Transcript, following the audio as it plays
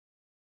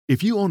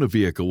If you own a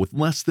vehicle with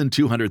less than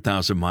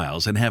 200,000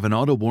 miles and have an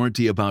auto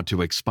warranty about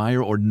to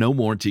expire or no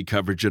warranty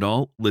coverage at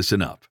all,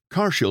 listen up.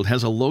 CarShield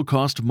has a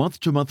low-cost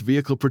month-to-month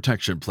vehicle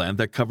protection plan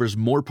that covers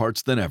more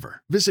parts than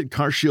ever. Visit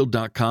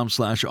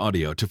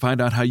carshield.com/audio to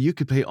find out how you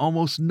could pay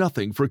almost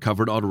nothing for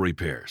covered auto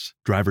repairs.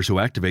 Drivers who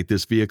activate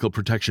this vehicle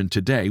protection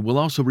today will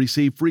also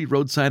receive free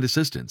roadside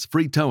assistance,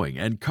 free towing,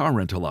 and car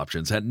rental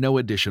options at no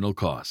additional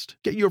cost.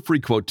 Get your free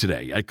quote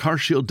today at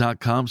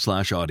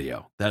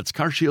carshield.com/audio. That's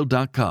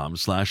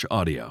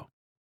carshield.com/audio.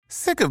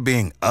 Sick of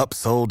being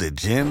upsold at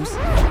gyms?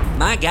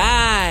 My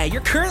guy,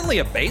 you're currently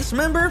a base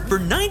member? For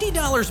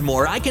 $90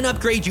 more, I can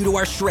upgrade you to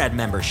our Shred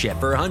membership.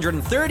 For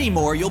 $130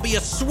 more, you'll be a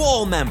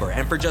Swole member.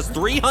 And for just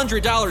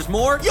 $300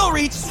 more, you'll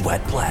reach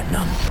Sweat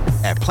Platinum.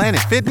 At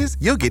Planet Fitness,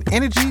 you'll get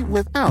energy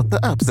without the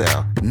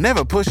upsell.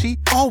 Never pushy,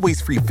 always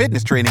free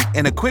fitness training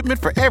and equipment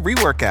for every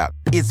workout.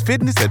 It's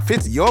fitness that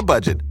fits your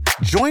budget.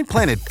 Join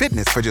Planet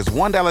Fitness for just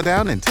 $1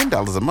 down and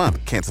 $10 a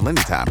month. Cancel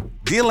anytime.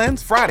 Deal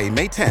ends Friday,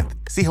 May 10th.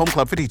 See Home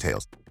Club for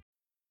details.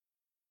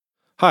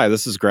 Hi,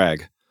 this is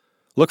Greg.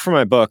 Look for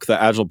my book,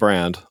 The Agile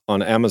Brand,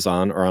 on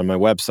Amazon or on my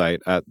website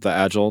at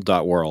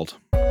theagile.world.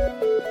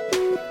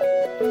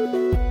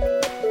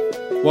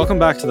 Welcome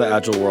back to the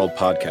Agile World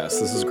podcast.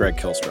 This is Greg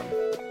Kihlstrom.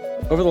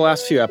 Over the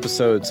last few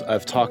episodes,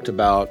 I've talked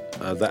about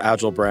the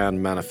Agile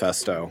Brand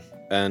Manifesto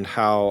and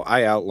how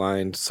I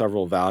outlined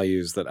several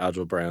values that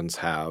Agile brands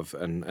have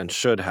and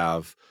should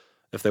have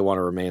if they want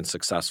to remain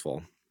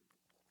successful.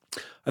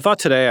 I thought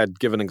today I'd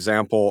give an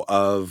example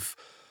of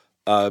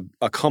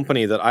a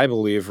company that I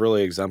believe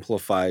really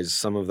exemplifies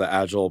some of the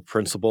Agile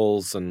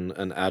principles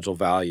and Agile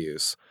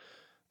values.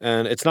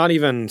 And it's not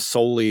even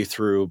solely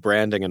through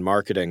branding and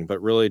marketing,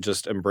 but really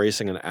just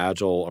embracing an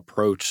Agile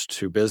approach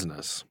to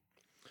business.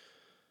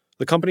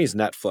 The company's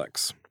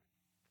Netflix.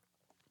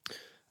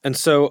 And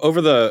so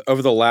over the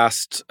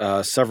last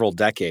several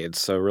decades,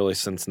 so really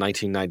since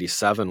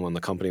 1997 when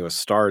the company was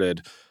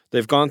started,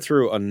 they've gone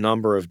through a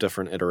number of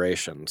different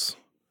iterations.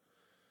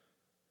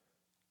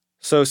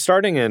 So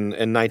starting in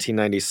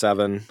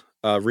 1997,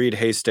 Reed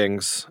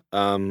Hastings,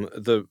 I'm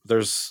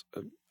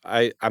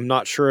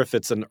not sure if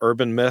it's an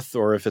urban myth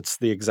or if it's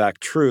the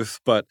exact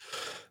truth, but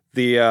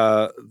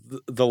the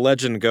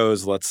legend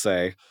goes, let's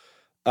say,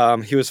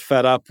 he was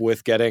fed up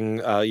with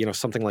getting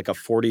something like a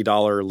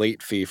 $40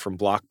 late fee from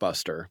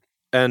Blockbuster,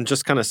 and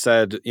just kind of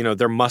said,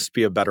 there must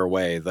be a better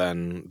way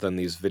than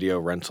these video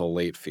rental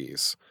late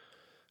fees.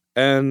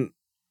 And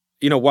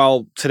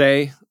while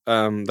today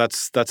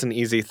that's an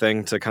easy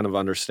thing to kind of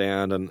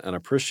understand and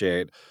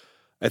appreciate,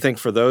 I think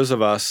for those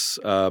of us,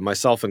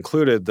 myself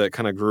included, that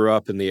kind of grew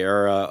up in the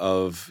era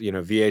of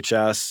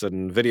VHS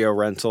and video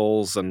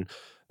rentals and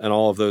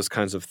all of those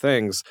kinds of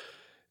things,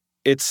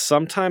 it's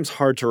sometimes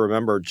hard to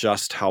remember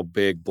just how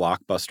big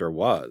Blockbuster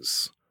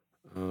was.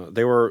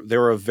 They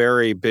were a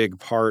very big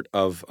part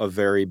of a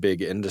very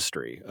big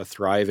industry, a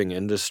thriving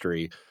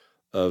industry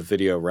of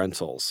video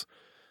rentals.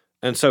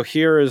 And so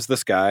here is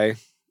this guy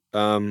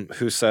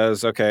who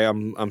says, okay,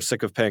 I'm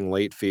sick of paying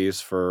late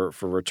fees for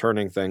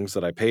returning things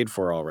that I paid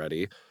for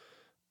already,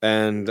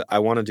 and I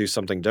want to do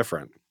something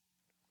different.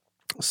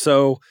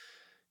 So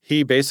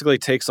he basically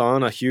takes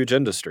on a huge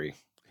industry.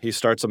 He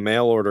starts a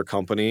mail order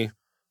company,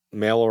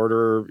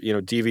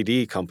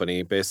 DVD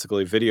company,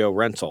 basically video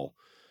rental.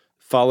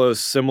 Follows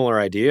similar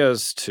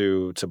ideas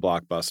to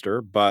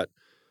Blockbuster, but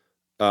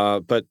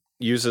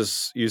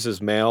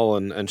uses mail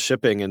and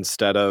shipping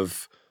instead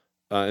of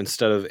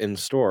in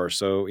store.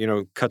 So,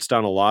 cuts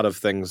down a lot of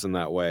things in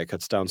that way,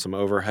 cuts down some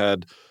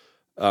overhead.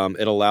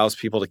 It allows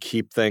people to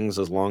keep things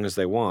as long as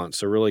they want.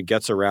 So really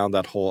gets around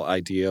that whole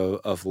idea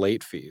of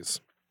late fees.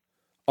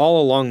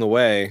 All along the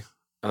way,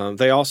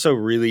 they also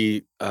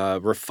really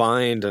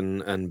refined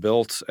and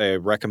built a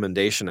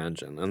recommendation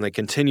engine, and they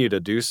continue to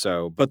do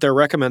so. But their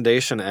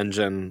recommendation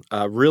engine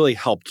really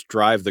helped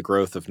drive the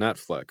growth of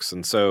Netflix.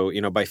 And so,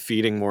 by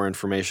feeding more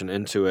information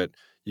into it,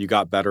 you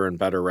got better and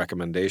better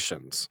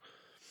recommendations.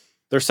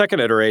 Their second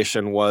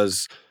iteration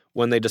was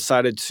when they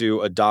decided to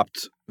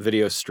adopt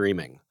video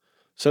streaming.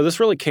 So this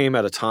really came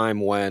at a time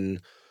when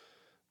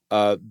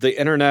the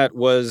internet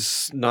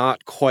was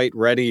not quite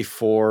ready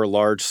for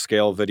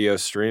large-scale video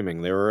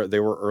streaming. They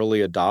were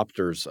early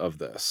adopters of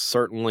this.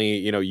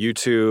 Certainly,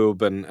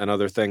 YouTube and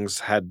other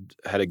things had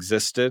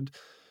existed,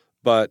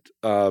 but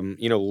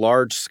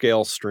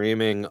large-scale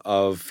streaming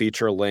of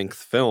feature-length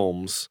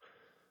films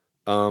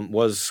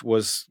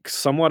was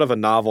somewhat of a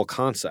novel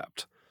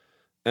concept.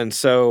 And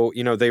so,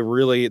 they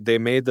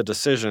made the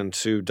decision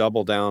to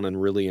double down and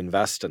really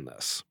invest in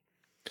this.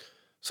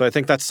 So I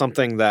think that's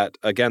something that,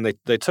 again,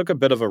 they took a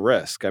bit of a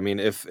risk. I mean,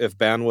 if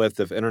bandwidth,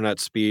 if internet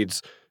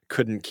speeds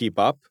couldn't keep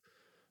up,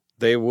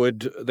 they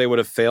would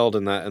have failed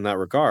in that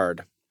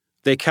regard.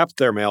 They kept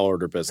their mail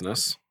order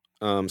business.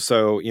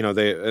 So,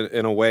 they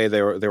in a way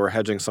they were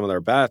hedging some of their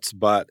bets,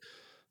 but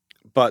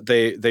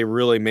they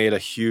really made a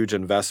huge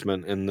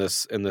investment in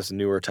this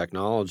newer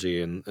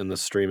technology and in the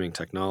streaming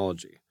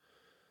technology.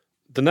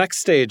 The next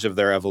stage of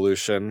their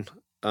evolution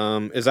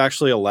is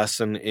actually a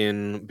lesson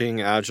in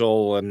being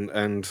agile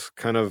and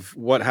kind of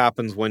what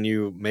happens when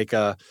you make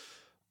a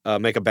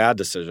make a bad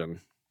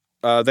decision.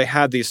 They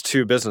had these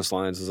two business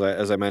lines,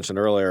 as I mentioned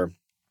earlier.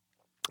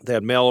 They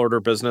had mail order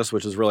business,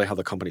 which is really how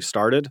the company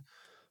started.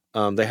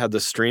 They had the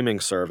streaming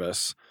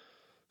service.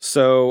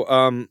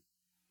 So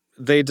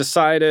they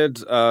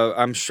decided,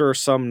 I'm sure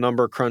some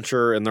number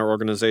cruncher in their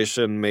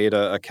organization made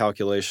a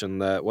calculation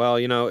that, well,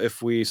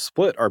 if we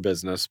split our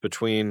business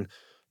between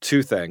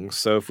two things,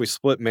 so if we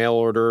split mail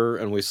order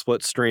and we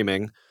split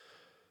streaming,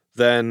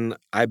 then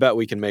I bet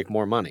we can make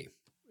more money.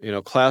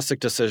 Classic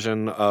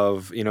decision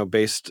of,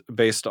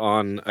 based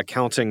on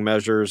accounting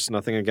measures,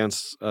 nothing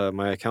against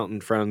my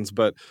accountant friends,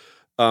 but,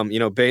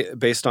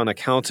 based on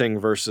accounting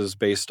versus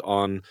based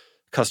on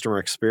customer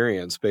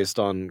experience, based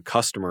on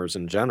customers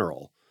in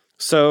general.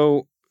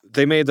 So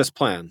they made this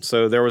plan.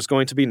 So there was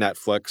going to be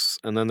Netflix,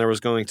 and then there was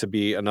going to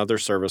be another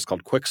service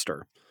called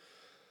Quickster.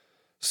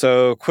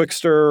 So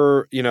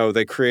Quickster,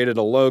 they created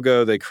a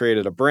logo, they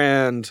created a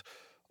brand,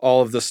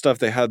 all of this stuff.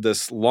 They had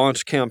this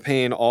launch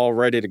campaign all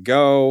ready to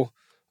go.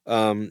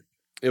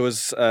 It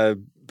was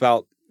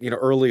about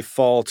early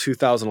fall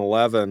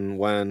 2011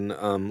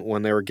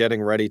 when they were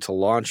getting ready to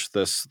launch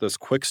this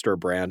Quickster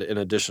brand in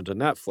addition to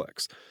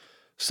Netflix.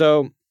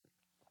 So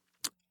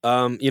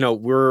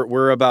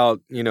we're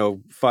about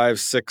 5,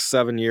 6,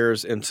 7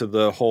 years into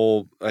the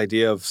whole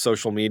idea of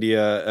social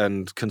media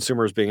and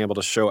consumers being able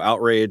to show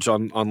outrage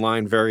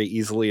online very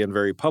easily and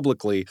very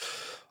publicly.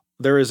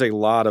 There is a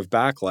lot of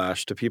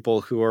backlash to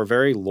people who are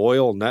very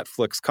loyal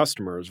Netflix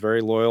customers, very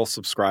loyal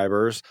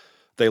subscribers.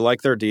 They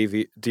like their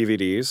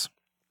DVDs.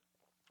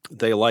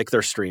 They like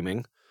their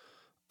streaming.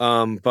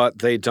 But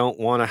they don't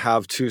want to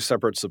have two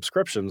separate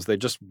subscriptions. They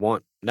just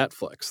want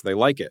Netflix. They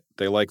like it.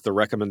 They like the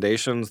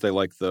recommendations. They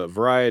like the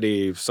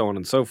variety, so on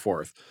and so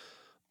forth.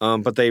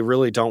 But they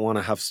really don't want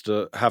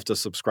to have to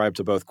subscribe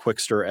to both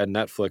Quickster and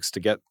Netflix to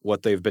get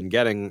what they've been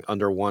getting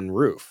under one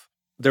roof.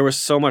 There was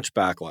so much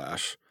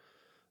backlash.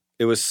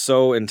 It was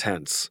so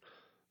intense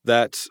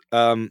that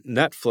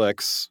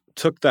Netflix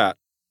took that,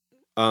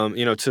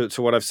 to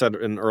what I've said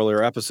in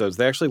earlier episodes.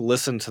 They actually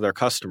listened to their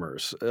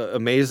customers,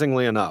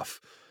 amazingly enough.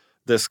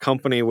 This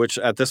company, which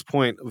at this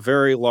point,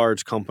 very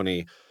large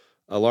company,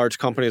 large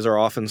companies are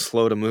often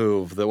slow to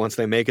move, that once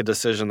they make a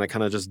decision, they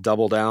kind of just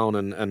double down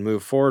and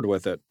move forward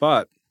with it.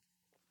 But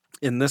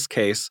in this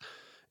case,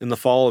 in the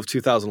fall of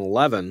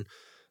 2011,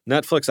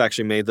 Netflix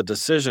actually made the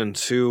decision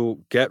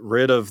to get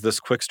rid of this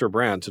Quickster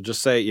brand, to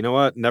just say, you know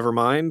what, never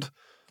mind.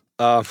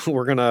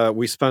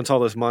 We spent all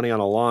this money on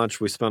a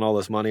launch. We spent all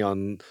this money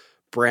on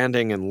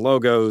branding and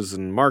logos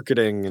and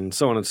marketing and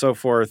so on and so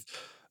forth.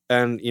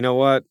 And you know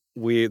what?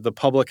 The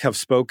public have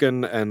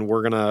spoken, and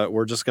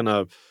we're just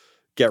gonna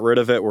get rid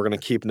of it. We're gonna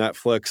keep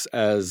Netflix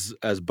as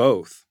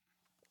both.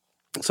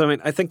 So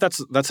I think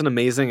that's an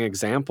amazing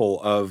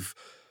example of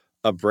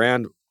a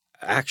brand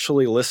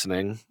actually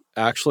listening,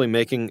 actually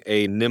making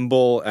a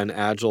nimble and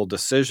agile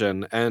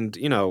decision. And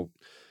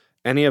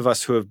any of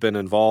us who have been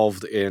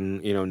involved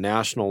in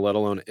national, let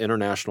alone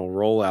international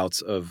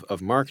rollouts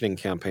of marketing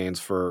campaigns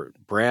for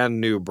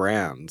brand new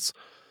brands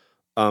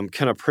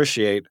can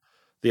appreciate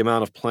the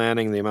amount of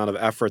planning, the amount of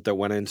effort that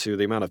went into,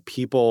 the amount of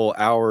people,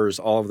 hours,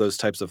 all of those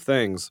types of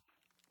things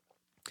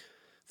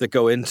that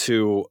go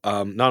into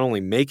not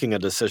only making a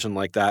decision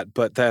like that,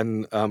 but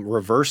then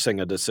reversing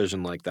a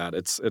decision like that.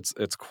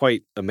 It's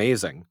quite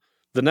amazing.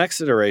 The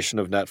next iteration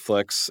of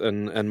Netflix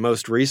and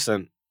most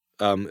recent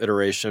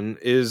iteration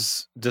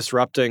is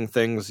disrupting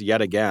things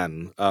yet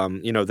again.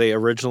 They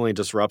originally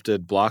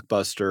disrupted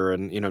Blockbuster,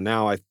 and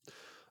now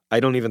I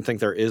don't even think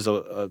there is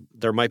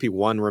there might be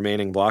one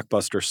remaining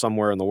Blockbuster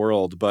somewhere in the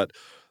world, but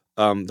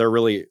they're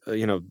really,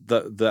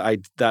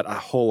 that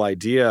whole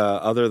idea,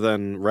 other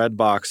than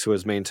Redbox, who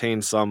has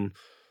maintained some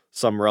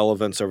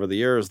relevance over the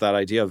years, that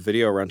idea of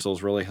video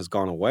rentals really has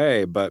gone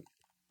away. But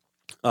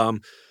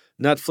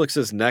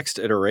Netflix's next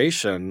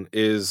iteration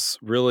is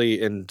really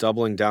in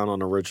doubling down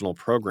on original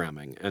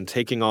programming and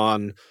taking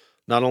on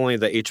not only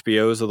the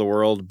HBOs of the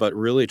world, but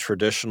really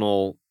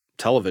traditional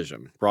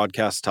television,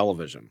 broadcast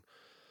television.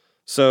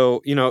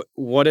 So,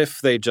 what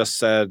if they just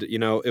said,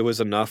 it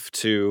was enough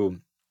to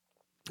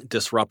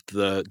disrupt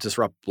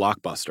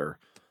Blockbuster,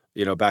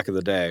 back in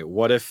the day?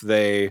 What if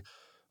they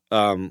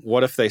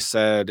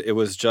said it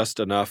was just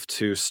enough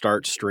to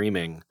start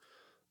streaming?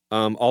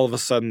 All of a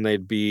sudden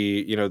they'd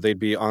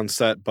be on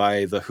set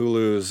by the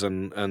Hulus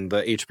and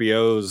the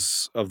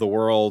HBOs of the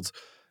world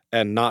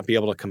and not be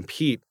able to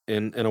compete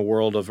in a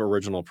world of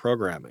original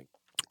programming.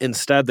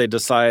 Instead, they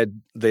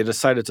decided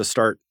to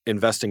start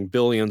investing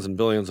billions and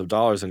billions of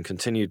dollars and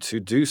continue to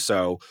do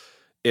so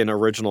in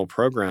original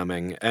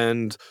programming.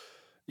 And,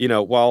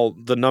 while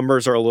the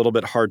numbers are a little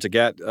bit hard to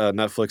get,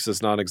 Netflix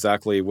is not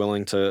exactly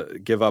willing to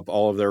give up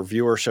all of their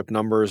viewership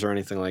numbers or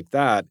anything like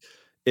that.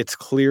 It's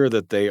clear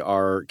that they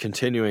are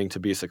continuing to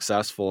be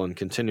successful and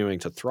continuing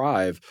to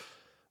thrive.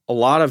 A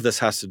lot of this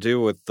has to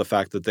do with the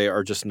fact that they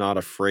are just not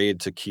afraid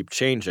to keep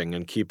changing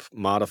and keep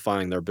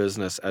modifying their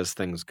business as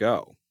things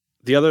go.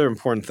 The other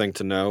important thing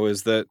to know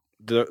is that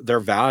their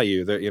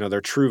value,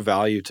 their true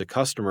value to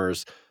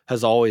customers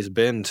has always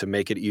been to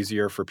make it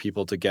easier for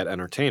people to get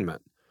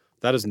entertainment.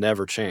 That has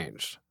never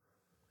changed.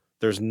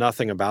 There's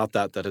nothing about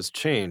that has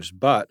changed,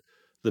 but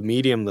the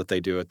medium that they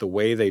do it, the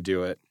way they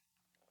do it,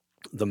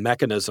 the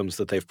mechanisms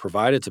that they've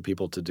provided to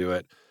people to do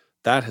it,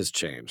 that has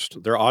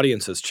changed. Their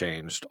audience has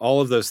changed. All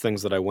of those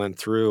things that I went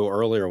through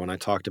earlier when I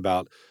talked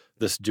about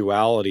this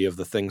duality of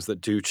the things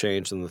that do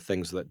change and the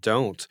things that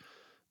don't,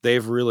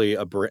 they've really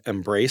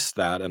embraced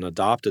that and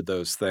adopted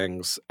those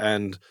things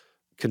and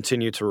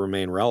continue to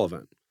remain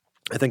relevant.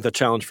 I think the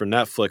challenge for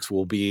Netflix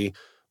will be,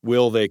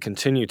 will they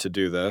continue to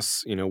do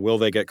this? Will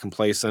they get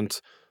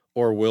complacent,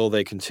 or will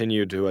they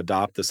continue to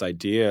adopt this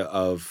idea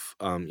of,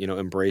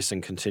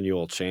 embracing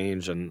continual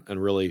change and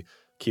really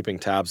keeping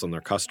tabs on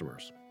their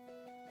customers?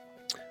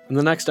 In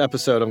the next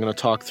episode, I'm going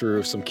to talk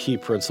through some key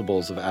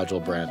principles of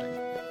Agile branding.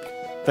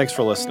 Thanks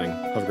for listening.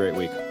 Have a great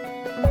week.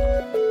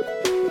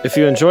 If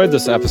you enjoyed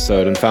this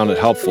episode and found it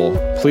helpful,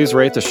 please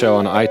rate the show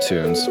on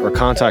iTunes or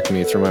contact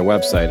me through my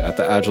website at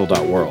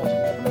theagile.world.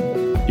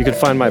 You can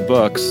find my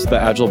books, The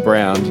Agile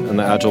Brand and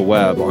The Agile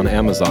Web, on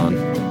Amazon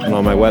and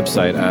on my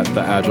website at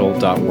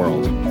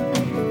theagile.world.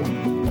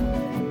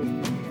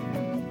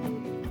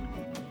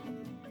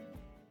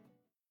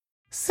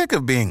 Sick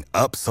of being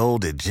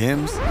upsold at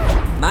gyms?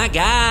 My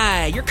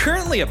guy, you're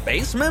currently a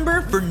base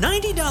member? For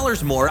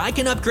 $90 more, I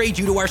can upgrade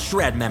you to our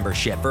Shred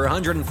membership. For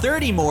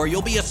 $130 more,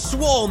 you'll be a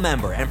Swole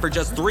member. And for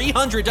just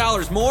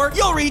 $300 more,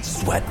 you'll reach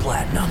Sweat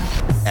Platinum.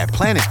 At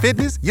Planet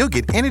Fitness, you'll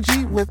get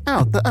energy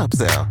without the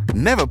upsell.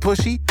 Never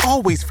pushy,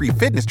 always free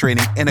fitness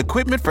training and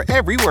equipment for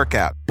every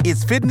workout.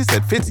 It's fitness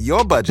that fits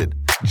your budget.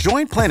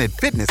 Join Planet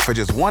Fitness for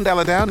just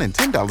 $1 down and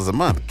 $10 a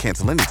month.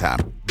 Cancel anytime.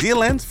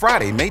 Deal ends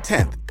Friday, May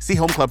 10th. See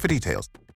Home Club for details.